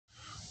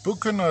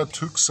Buchanut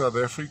Hoek, South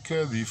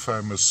Africa, the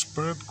famous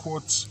spirit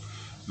quartz.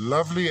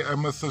 Lovely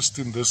amethyst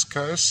in this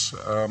case.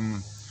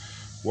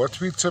 What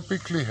we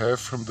typically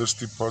have from this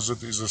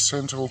deposit is a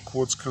central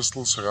quartz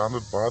crystal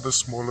surrounded by the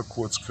smaller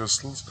quartz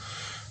crystals.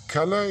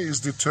 Color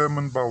is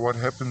determined by what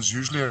happens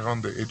usually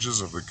around the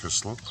edges of the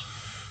crystal.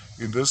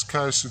 In this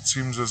case, it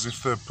seems as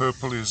if the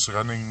purple is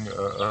running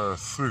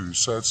through,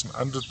 so it's an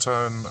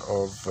undertone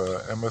of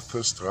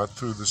amethyst right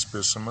through the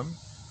specimen.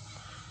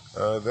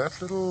 That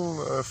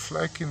little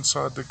flake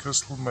inside the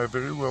crystal may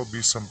very well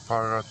be some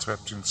pyrite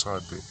trapped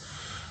inside there.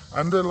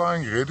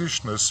 Underlying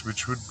reddishness,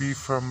 which would be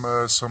from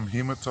some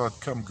hematite,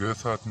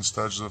 goethite and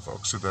stages of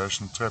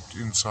oxidation trapped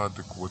inside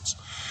the quartz.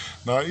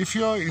 Now, if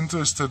you are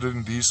interested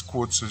in these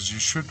quartzes, you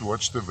should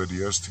watch the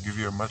videos to give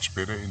you a much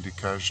better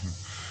indication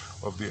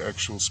of the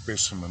actual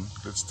specimen.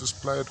 Let's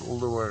display it all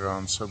the way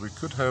around so we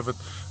could have it.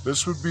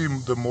 This would be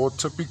the more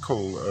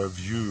typical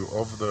view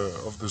of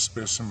the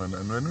specimen,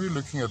 and when we're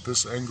looking at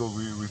this angle,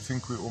 we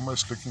think we're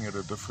almost looking at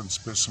a different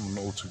specimen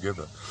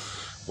altogether.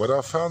 What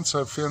I found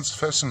so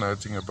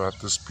fascinating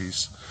about this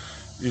piece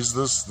is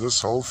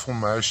this whole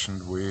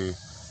formation where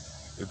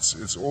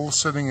it's all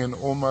sitting in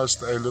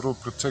almost a little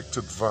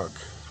protected vug,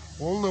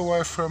 all the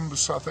way from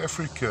South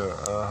Africa,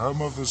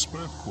 home of the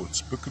spirit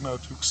quartz,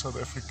 Buchanut Hoek, South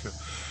Africa.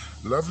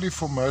 Lovely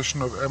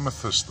formation of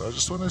amethyst. I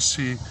just want to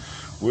see,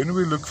 when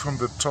we look from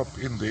the top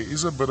in, there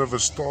is a bit of a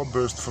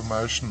starburst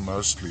formation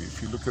mostly.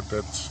 If you look at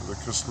that, the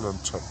crystal on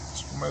top,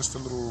 it's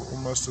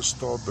almost a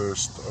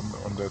starburst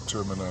on that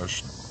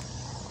termination.